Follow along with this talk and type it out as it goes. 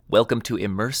Welcome to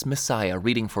Immerse Messiah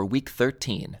reading for week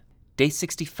 13, day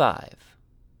 65.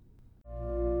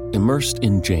 Immersed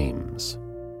in James.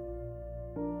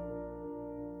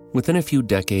 Within a few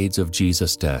decades of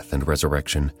Jesus' death and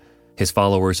resurrection, his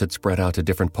followers had spread out to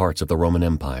different parts of the Roman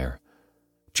Empire.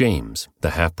 James, the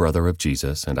half-brother of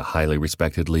Jesus and a highly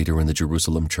respected leader in the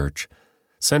Jerusalem church,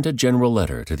 sent a general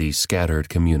letter to these scattered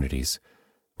communities,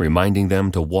 reminding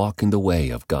them to walk in the way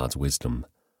of God's wisdom.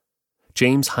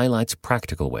 James highlights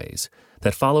practical ways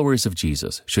that followers of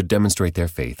Jesus should demonstrate their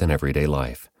faith in everyday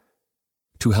life.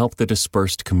 To help the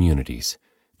dispersed communities,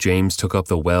 James took up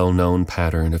the well-known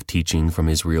pattern of teaching from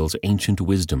Israel's ancient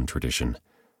wisdom tradition.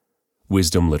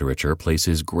 Wisdom literature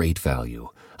places great value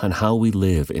on how we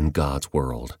live in God's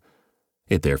world.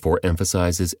 It therefore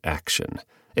emphasizes action,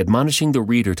 admonishing the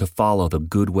reader to follow the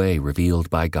good way revealed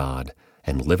by God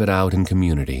and live it out in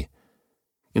community.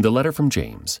 In the letter from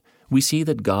James, we see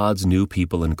that God's new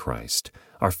people in Christ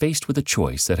are faced with a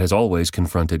choice that has always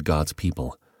confronted God's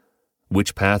people.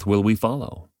 Which path will we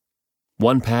follow?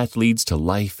 One path leads to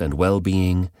life and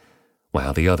well-being,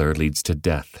 while the other leads to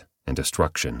death and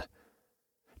destruction.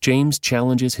 James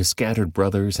challenges his scattered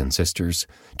brothers and sisters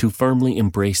to firmly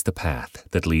embrace the path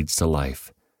that leads to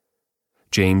life.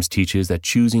 James teaches that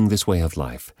choosing this way of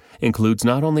life includes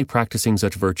not only practicing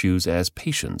such virtues as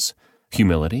patience,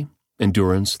 humility,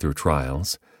 endurance through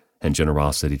trials, and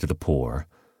generosity to the poor,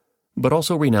 but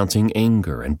also renouncing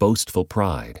anger and boastful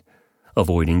pride,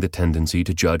 avoiding the tendency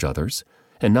to judge others,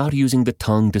 and not using the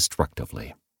tongue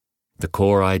destructively. The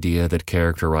core idea that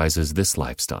characterizes this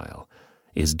lifestyle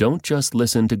is don't just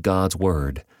listen to God's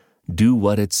word, do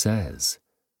what it says.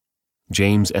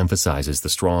 James emphasizes the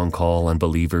strong call on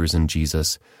believers in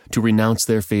Jesus to renounce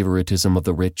their favoritism of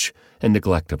the rich and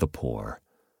neglect of the poor.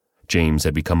 James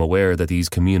had become aware that these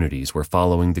communities were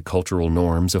following the cultural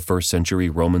norms of first-century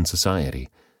Roman society,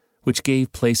 which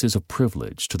gave places of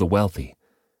privilege to the wealthy.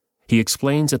 He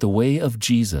explains that the way of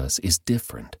Jesus is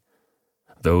different.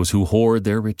 Those who hoard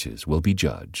their riches will be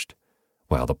judged,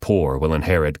 while the poor will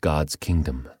inherit God's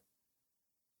kingdom.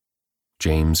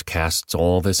 James casts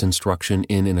all this instruction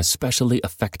in an especially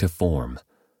effective form.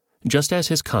 Just as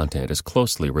his content is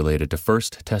closely related to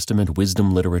First Testament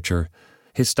wisdom literature,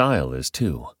 his style is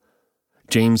too.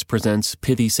 James presents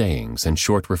pithy sayings and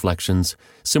short reflections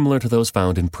similar to those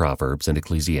found in Proverbs and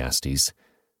Ecclesiastes.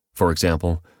 For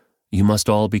example, you must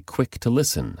all be quick to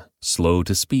listen, slow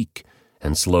to speak,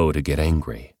 and slow to get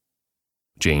angry.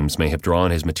 James may have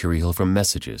drawn his material from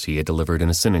messages he had delivered in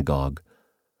a synagogue.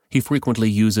 He frequently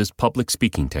uses public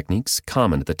speaking techniques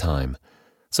common at the time,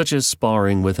 such as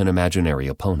sparring with an imaginary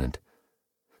opponent.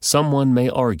 Someone may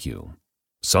argue,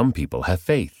 some people have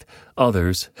faith,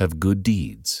 others have good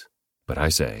deeds. But I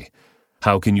say,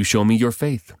 how can you show me your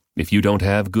faith if you don't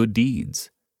have good deeds?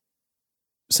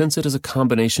 Since it is a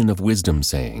combination of wisdom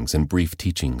sayings and brief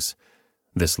teachings,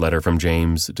 this letter from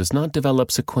James does not develop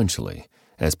sequentially,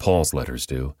 as Paul's letters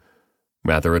do.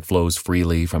 Rather, it flows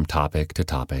freely from topic to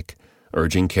topic,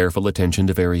 urging careful attention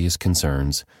to various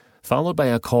concerns, followed by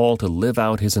a call to live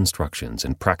out his instructions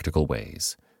in practical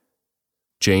ways.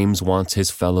 James wants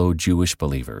his fellow Jewish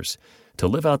believers to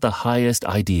live out the highest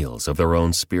ideals of their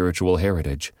own spiritual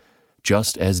heritage,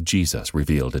 just as Jesus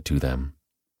revealed it to them.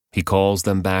 He calls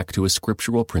them back to a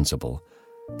scriptural principle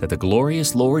that the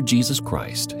glorious Lord Jesus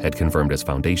Christ had confirmed as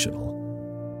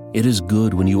foundational. It is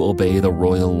good when you obey the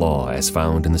royal law as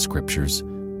found in the Scriptures.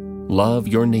 Love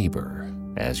your neighbor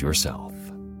as yourself.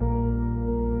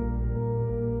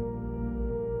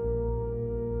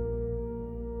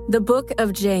 The Book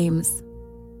of James.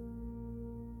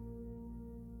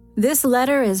 This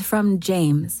letter is from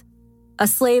James, a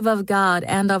slave of God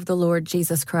and of the Lord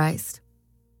Jesus Christ.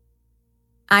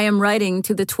 I am writing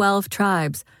to the 12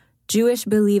 tribes, Jewish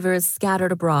believers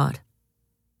scattered abroad.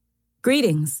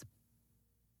 Greetings.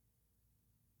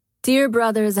 Dear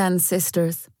brothers and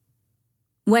sisters,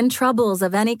 when troubles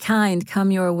of any kind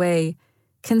come your way,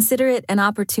 consider it an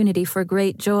opportunity for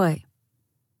great joy.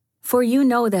 For you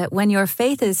know that when your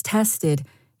faith is tested,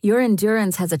 your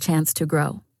endurance has a chance to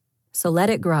grow. So let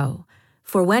it grow,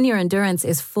 for when your endurance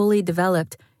is fully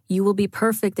developed, you will be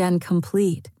perfect and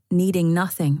complete, needing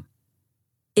nothing.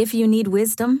 If you need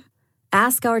wisdom,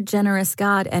 ask our generous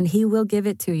God, and He will give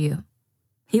it to you.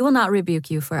 He will not rebuke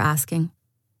you for asking.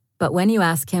 But when you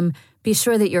ask Him, be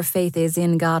sure that your faith is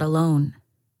in God alone.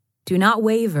 Do not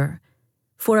waver,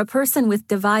 for a person with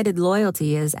divided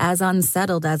loyalty is as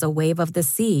unsettled as a wave of the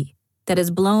sea that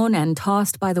is blown and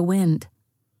tossed by the wind.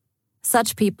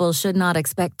 Such people should not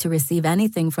expect to receive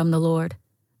anything from the Lord.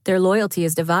 Their loyalty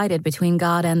is divided between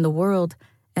God and the world,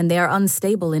 and they are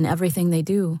unstable in everything they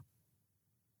do.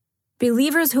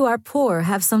 Believers who are poor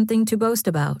have something to boast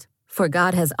about, for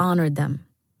God has honored them.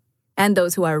 And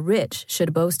those who are rich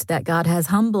should boast that God has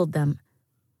humbled them.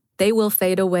 They will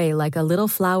fade away like a little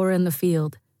flower in the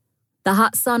field. The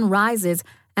hot sun rises,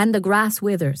 and the grass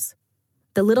withers.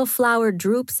 The little flower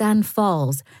droops and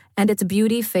falls, and its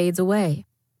beauty fades away.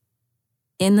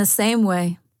 In the same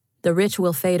way, the rich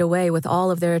will fade away with all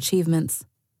of their achievements.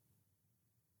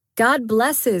 God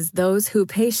blesses those who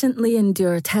patiently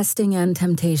endure testing and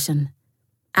temptation.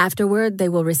 Afterward, they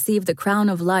will receive the crown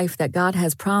of life that God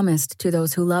has promised to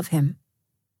those who love Him.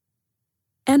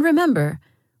 And remember,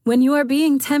 when you are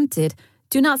being tempted,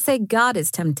 do not say, "God is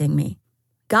tempting me."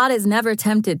 God is never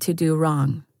tempted to do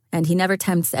wrong, and He never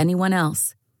tempts anyone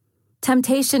else.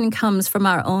 Temptation comes from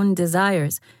our own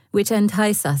desires, which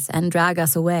entice us and drag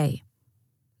us away.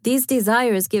 These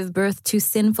desires give birth to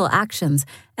sinful actions,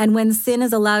 and when sin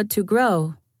is allowed to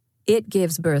grow, it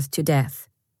gives birth to death.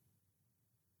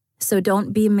 So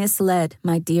don't be misled,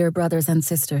 my dear brothers and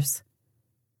sisters.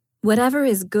 Whatever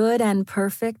is good and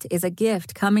perfect is a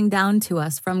gift coming down to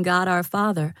us from God our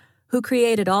Father, who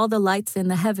created all the lights in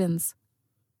the heavens.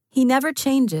 He never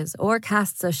changes or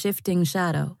casts a shifting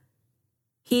shadow.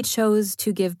 He chose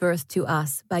to give birth to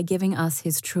us by giving us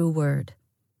His true word.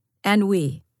 And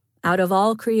we, out of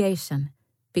all creation,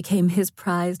 became His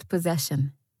prized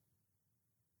possession.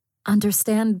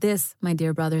 Understand this, my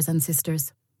dear brothers and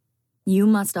sisters. You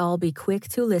must all be quick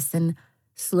to listen,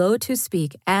 slow to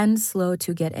speak, and slow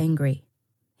to get angry.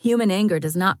 Human anger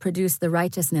does not produce the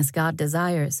righteousness God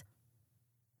desires.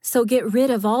 So get rid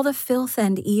of all the filth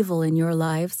and evil in your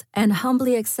lives and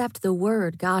humbly accept the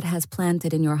word God has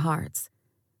planted in your hearts,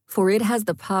 for it has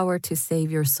the power to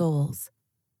save your souls.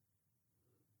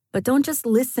 But don't just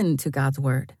listen to God's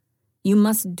word. You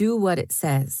must do what it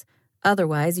says.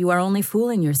 Otherwise, you are only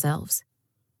fooling yourselves.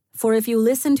 For if you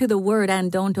listen to the word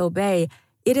and don't obey,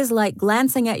 it is like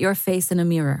glancing at your face in a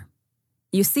mirror.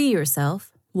 You see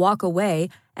yourself, walk away,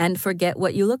 and forget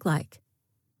what you look like.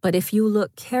 But if you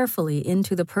look carefully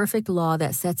into the perfect law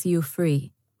that sets you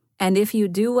free, and if you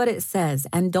do what it says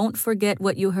and don't forget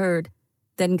what you heard,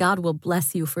 then God will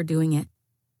bless you for doing it.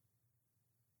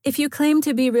 If you claim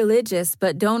to be religious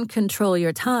but don't control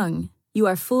your tongue, you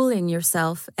are fooling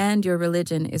yourself and your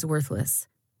religion is worthless.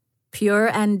 Pure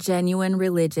and genuine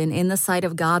religion in the sight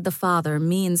of God the Father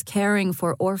means caring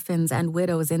for orphans and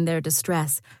widows in their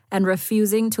distress and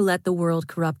refusing to let the world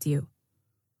corrupt you.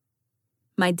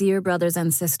 My dear brothers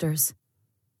and sisters,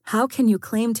 how can you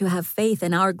claim to have faith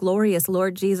in our glorious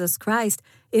Lord Jesus Christ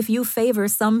if you favor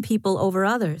some people over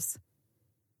others?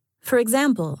 For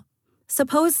example,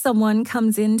 suppose someone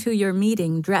comes into your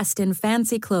meeting dressed in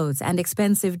fancy clothes and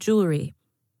expensive jewelry,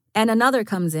 and another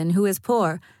comes in who is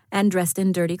poor and dressed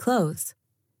in dirty clothes.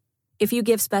 If you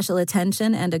give special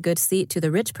attention and a good seat to the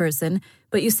rich person,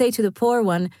 but you say to the poor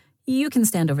one, "You can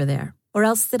stand over there, or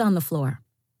else sit on the floor,"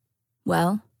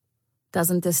 well,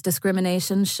 doesn't this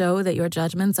discrimination show that your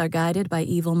judgments are guided by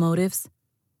evil motives?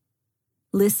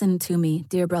 Listen to me,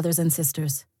 dear brothers and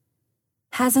sisters.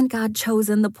 Hasn't God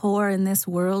chosen the poor in this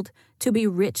world to be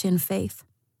rich in faith?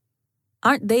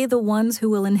 Aren't they the ones who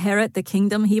will inherit the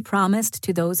kingdom He promised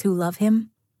to those who love Him?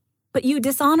 But you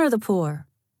dishonor the poor.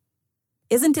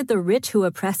 Isn't it the rich who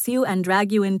oppress you and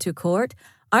drag you into court?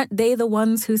 Aren't they the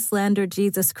ones who slander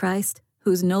Jesus Christ,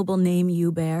 whose noble name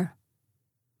you bear?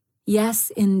 Yes,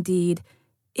 indeed,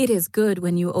 it is good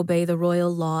when you obey the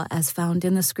royal law as found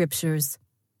in the Scriptures.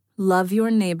 Love your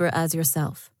neighbor as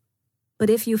yourself. But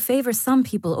if you favor some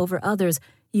people over others,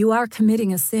 you are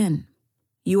committing a sin.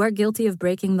 You are guilty of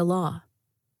breaking the law.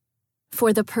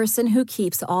 For the person who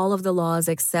keeps all of the laws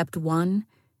except one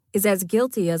is as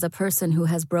guilty as a person who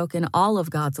has broken all of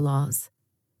God's laws.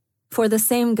 For the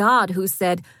same God who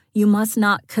said, "You must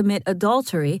not commit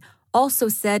adultery," also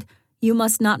said, "You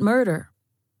must not murder."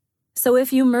 So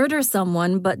if you murder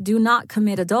someone but do not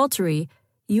commit adultery,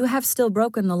 you have still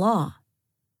broken the law.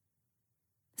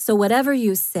 So whatever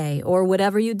you say or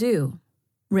whatever you do,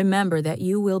 remember that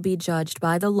you will be judged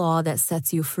by the law that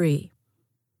sets you free.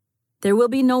 There will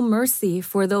be no mercy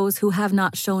for those who have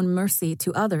not shown mercy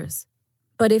to others.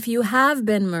 But if you have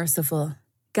been merciful,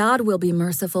 God will be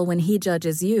merciful when He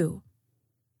judges you.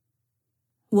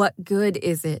 What good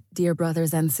is it, dear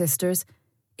brothers and sisters,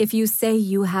 if you say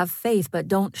you have faith but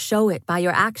don't show it by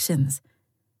your actions?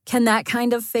 Can that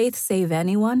kind of faith save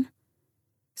anyone?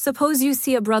 Suppose you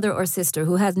see a brother or sister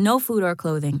who has no food or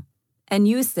clothing, and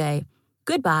you say,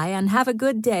 "Goodbye and have a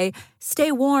good day,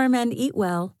 stay warm and eat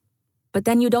well." But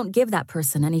then you don't give that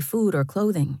person any food or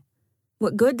clothing.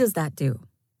 What good does that do?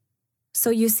 So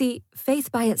you see,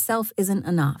 faith by itself isn't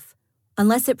enough.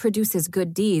 Unless it produces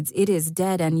good deeds, it is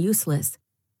dead and useless.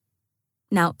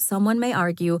 Now, someone may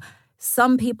argue,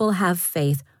 some people have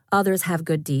faith, others have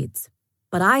good deeds.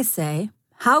 But I say,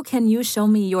 how can you show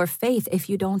me your faith if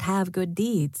you don't have good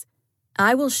deeds?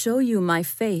 I will show you my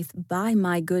faith by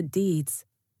my good deeds.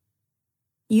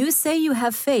 You say you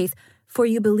have faith, for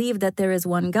you believe that there is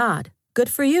one God. Good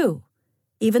for you.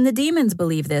 Even the demons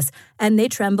believe this, and they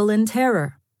tremble in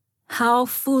terror. How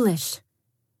foolish!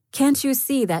 Can't you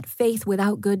see that faith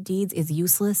without good deeds is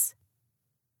useless?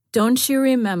 Don't you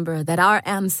remember that our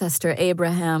ancestor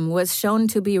Abraham was shown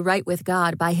to be right with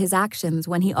God by his actions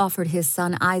when he offered his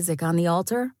son Isaac on the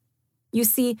altar? You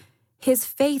see, his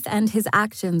faith and his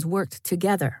actions worked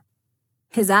together.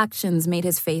 His actions made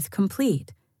his faith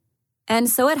complete. And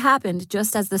so it happened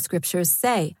just as the scriptures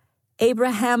say.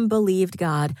 Abraham believed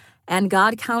God, and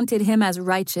God counted him as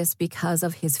righteous because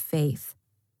of his faith.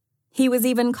 He was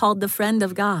even called the friend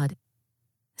of God.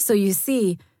 So you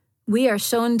see, we are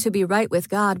shown to be right with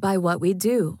God by what we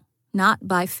do, not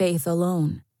by faith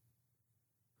alone.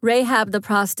 Rahab the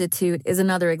prostitute is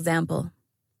another example.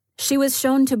 She was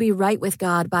shown to be right with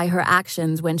God by her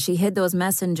actions when she hid those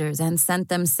messengers and sent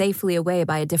them safely away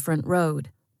by a different road.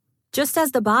 Just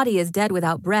as the body is dead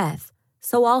without breath,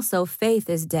 so also faith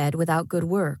is dead without good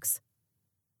works.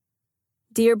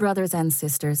 Dear brothers and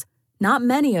sisters, not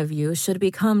many of you should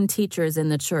become teachers in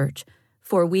the church,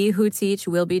 for we who teach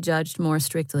will be judged more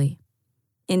strictly.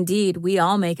 Indeed, we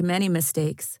all make many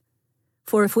mistakes.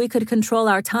 For if we could control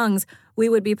our tongues, we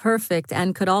would be perfect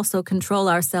and could also control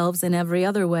ourselves in every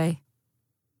other way.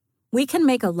 We can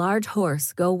make a large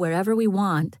horse go wherever we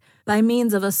want by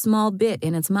means of a small bit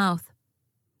in its mouth.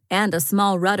 And a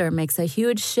small rudder makes a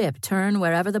huge ship turn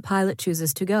wherever the pilot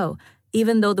chooses to go,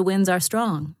 even though the winds are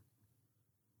strong.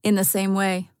 In the same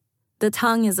way, the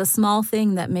tongue is a small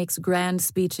thing that makes grand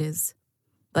speeches.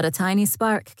 But a tiny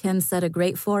spark can set a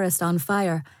great forest on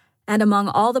fire, and among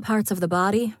all the parts of the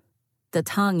body, the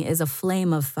tongue is a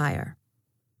flame of fire.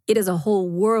 It is a whole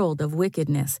world of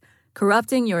wickedness,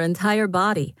 corrupting your entire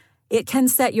body. It can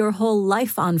set your whole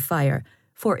life on fire,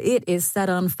 for it is set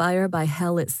on fire by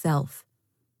hell itself.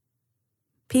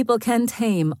 People can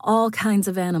tame all kinds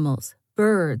of animals,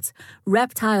 birds,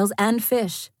 reptiles, and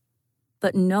fish,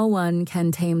 but no one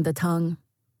can tame the tongue.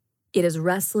 It is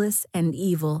restless and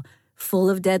evil, full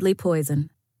of deadly poison.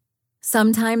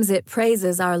 Sometimes it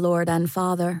praises our Lord and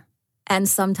Father, and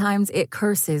sometimes it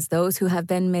curses those who have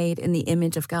been made in the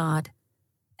image of God.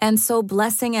 And so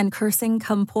blessing and cursing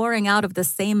come pouring out of the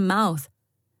same mouth.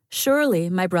 Surely,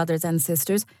 my brothers and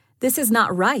sisters, this is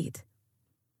not right.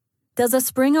 Does a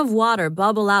spring of water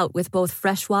bubble out with both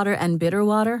fresh water and bitter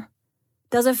water?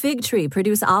 Does a fig tree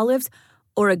produce olives,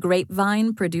 or a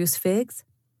grapevine produce figs?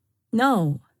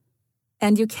 No.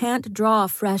 And you can't draw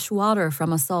fresh water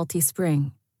from a salty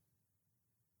spring.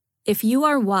 If you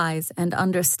are wise and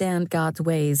understand God's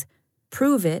ways,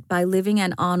 prove it by living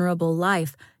an honorable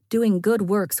life, doing good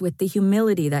works with the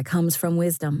humility that comes from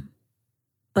wisdom.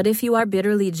 But if you are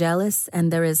bitterly jealous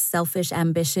and there is selfish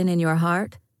ambition in your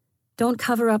heart, don't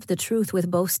cover up the truth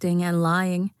with boasting and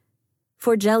lying,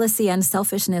 for jealousy and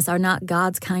selfishness are not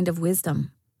God's kind of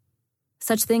wisdom.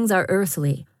 Such things are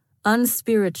earthly,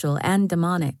 unspiritual, and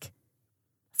demonic.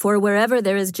 For wherever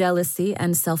there is jealousy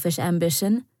and selfish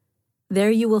ambition, there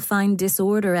you will find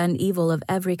disorder and evil of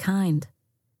every kind.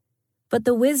 But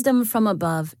the wisdom from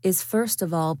above is first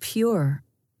of all pure.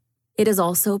 It is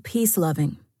also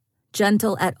peace-loving,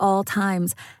 gentle at all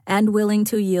times, and willing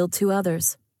to yield to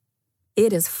others.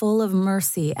 It is full of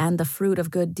mercy and the fruit of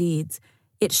good deeds.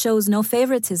 It shows no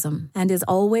favoritism and is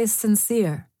always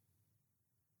sincere.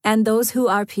 And those who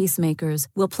are peacemakers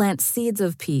will plant seeds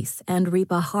of peace and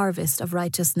reap a harvest of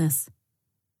righteousness.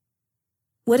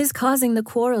 What is causing the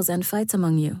quarrels and fights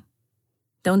among you?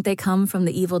 Don't they come from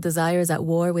the evil desires at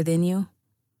war within you?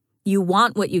 You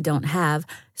want what you don't have,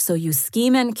 so you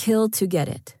scheme and kill to get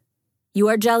it. You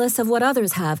are jealous of what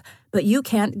others have, but you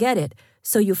can't get it,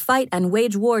 so you fight and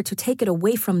wage war to take it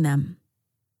away from them.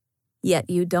 Yet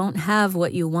you don't have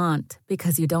what you want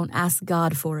because you don't ask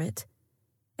God for it.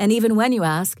 And even when you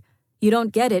ask, you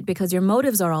don't get it because your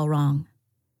motives are all wrong.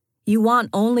 You want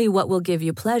only what will give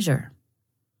you pleasure.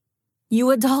 You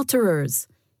adulterers!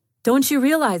 Don't you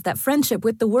realize that friendship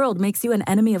with the world makes you an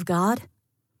enemy of God?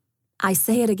 I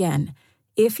say it again.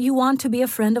 If you want to be a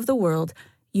friend of the world,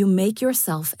 you make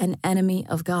yourself an enemy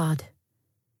of God.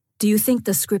 Do you think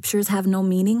the scriptures have no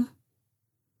meaning?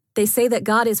 They say that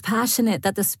God is passionate,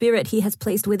 that the Spirit He has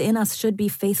placed within us should be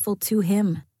faithful to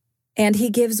Him. And He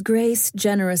gives grace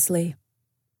generously.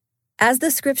 As the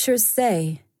scriptures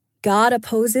say, God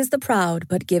opposes the proud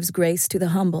but gives grace to the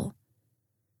humble.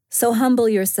 So humble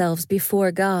yourselves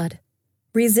before God.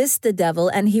 Resist the devil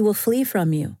and he will flee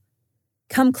from you.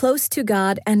 Come close to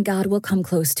God, and God will come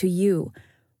close to you.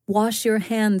 Wash your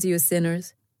hands, you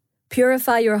sinners.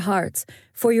 Purify your hearts,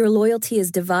 for your loyalty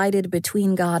is divided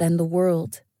between God and the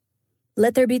world.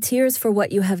 Let there be tears for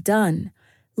what you have done.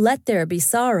 Let there be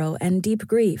sorrow and deep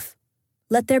grief.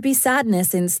 Let there be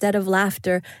sadness instead of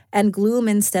laughter and gloom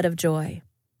instead of joy.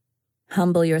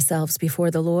 Humble yourselves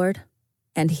before the Lord,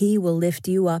 and He will lift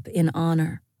you up in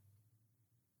honor.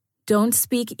 Don't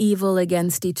speak evil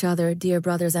against each other, dear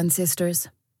brothers and sisters.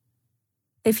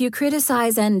 If you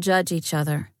criticize and judge each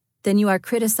other, then you are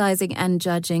criticizing and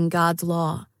judging God's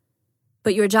law.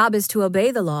 But your job is to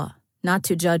obey the law, not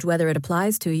to judge whether it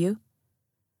applies to you.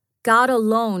 God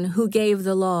alone, who gave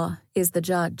the law, is the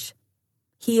judge.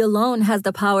 He alone has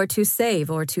the power to save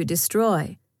or to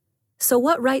destroy. So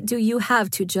what right do you have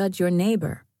to judge your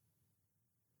neighbor?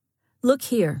 Look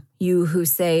here, you who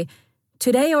say,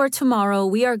 "Today or tomorrow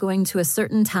we are going to a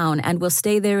certain town and will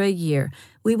stay there a year.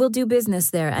 We will do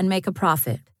business there and make a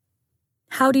profit."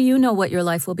 How do you know what your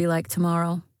life will be like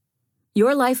tomorrow?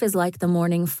 Your life is like the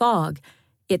morning fog.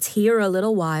 It's here a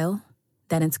little while,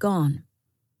 then it's gone.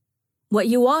 What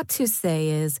you ought to say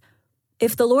is,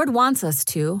 if the Lord wants us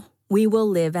to, we will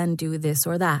live and do this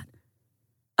or that.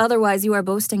 Otherwise, you are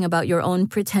boasting about your own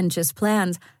pretentious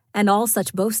plans, and all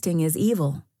such boasting is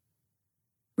evil.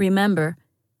 Remember,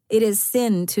 it is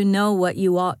sin to know what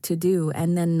you ought to do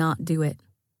and then not do it.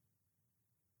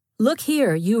 Look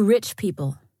here, you rich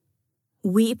people.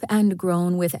 Weep and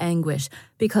groan with anguish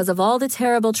because of all the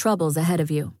terrible troubles ahead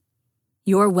of you.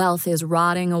 Your wealth is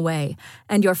rotting away,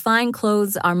 and your fine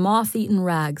clothes are moth-eaten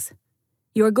rags.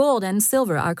 Your gold and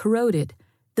silver are corroded.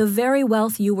 The very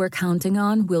wealth you were counting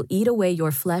on will eat away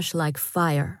your flesh like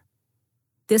fire.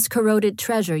 This corroded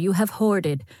treasure you have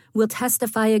hoarded will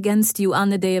testify against you on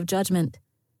the day of judgment.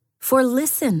 For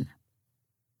listen,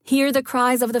 hear the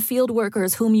cries of the field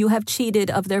workers whom you have cheated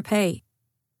of their pay.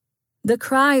 The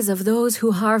cries of those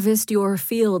who harvest your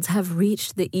fields have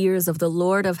reached the ears of the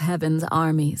Lord of Heaven's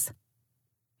armies.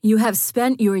 You have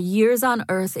spent your years on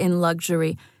earth in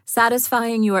luxury,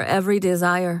 satisfying your every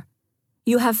desire.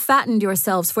 You have fattened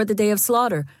yourselves for the day of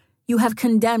slaughter. You have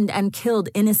condemned and killed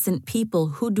innocent people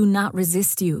who do not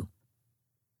resist you.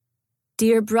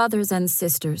 Dear brothers and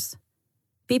sisters,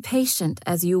 be patient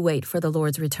as you wait for the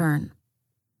Lord's return.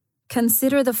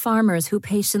 Consider the farmers who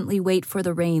patiently wait for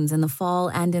the rains in the fall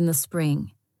and in the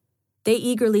spring. They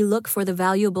eagerly look for the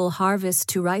valuable harvest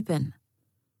to ripen.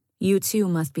 You too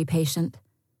must be patient.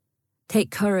 Take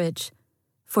courage,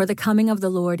 for the coming of the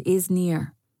Lord is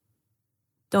near.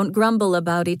 Don't grumble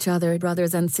about each other,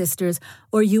 brothers and sisters,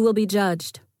 or you will be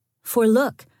judged. For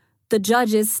look, the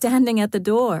judge is standing at the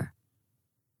door.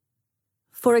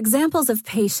 For examples of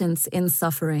patience in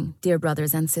suffering, dear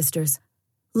brothers and sisters,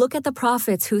 look at the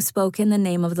prophets who spoke in the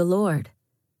name of the Lord.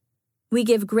 We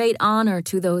give great honor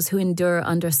to those who endure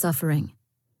under suffering.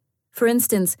 For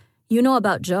instance, you know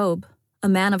about Job, a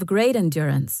man of great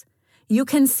endurance. You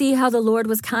can see how the Lord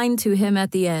was kind to him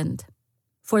at the end.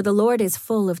 For the Lord is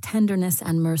full of tenderness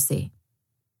and mercy.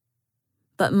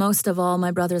 But most of all,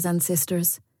 my brothers and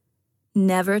sisters,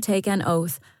 never take an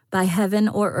oath by heaven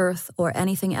or earth or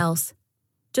anything else.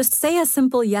 Just say a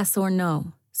simple yes or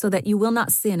no, so that you will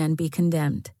not sin and be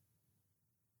condemned.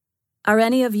 Are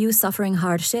any of you suffering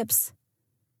hardships?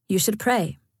 You should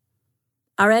pray.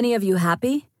 Are any of you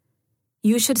happy?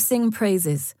 You should sing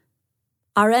praises.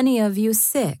 Are any of you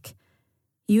sick?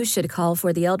 You should call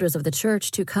for the elders of the church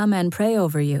to come and pray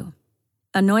over you,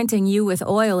 anointing you with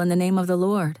oil in the name of the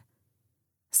Lord.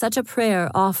 Such a prayer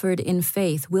offered in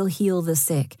faith will heal the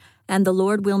sick, and the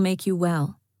Lord will make you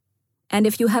well. And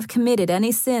if you have committed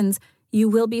any sins, you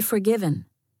will be forgiven.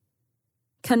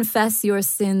 Confess your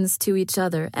sins to each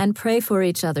other and pray for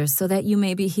each other so that you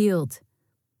may be healed.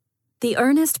 The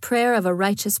earnest prayer of a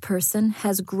righteous person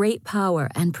has great power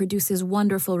and produces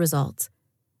wonderful results.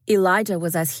 Elijah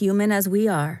was as human as we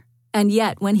are, and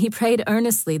yet when he prayed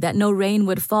earnestly that no rain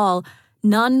would fall,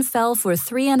 none fell for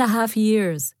 3.5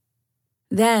 years.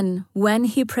 Then, when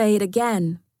he prayed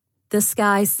again, the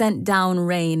sky sent down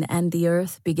rain and the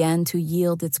earth began to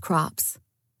yield its crops.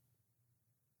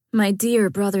 My dear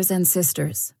brothers and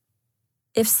sisters,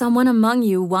 if someone among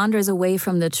you wanders away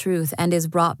from the truth and is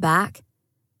brought back,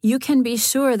 you can be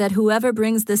sure that whoever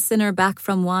brings the sinner back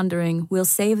from wandering will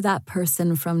save that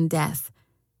person from death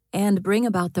and bring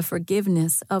about the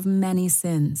forgiveness of many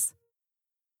sins.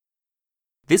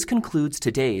 This concludes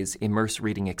today's Immerse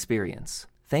reading experience.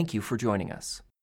 Thank you for joining us.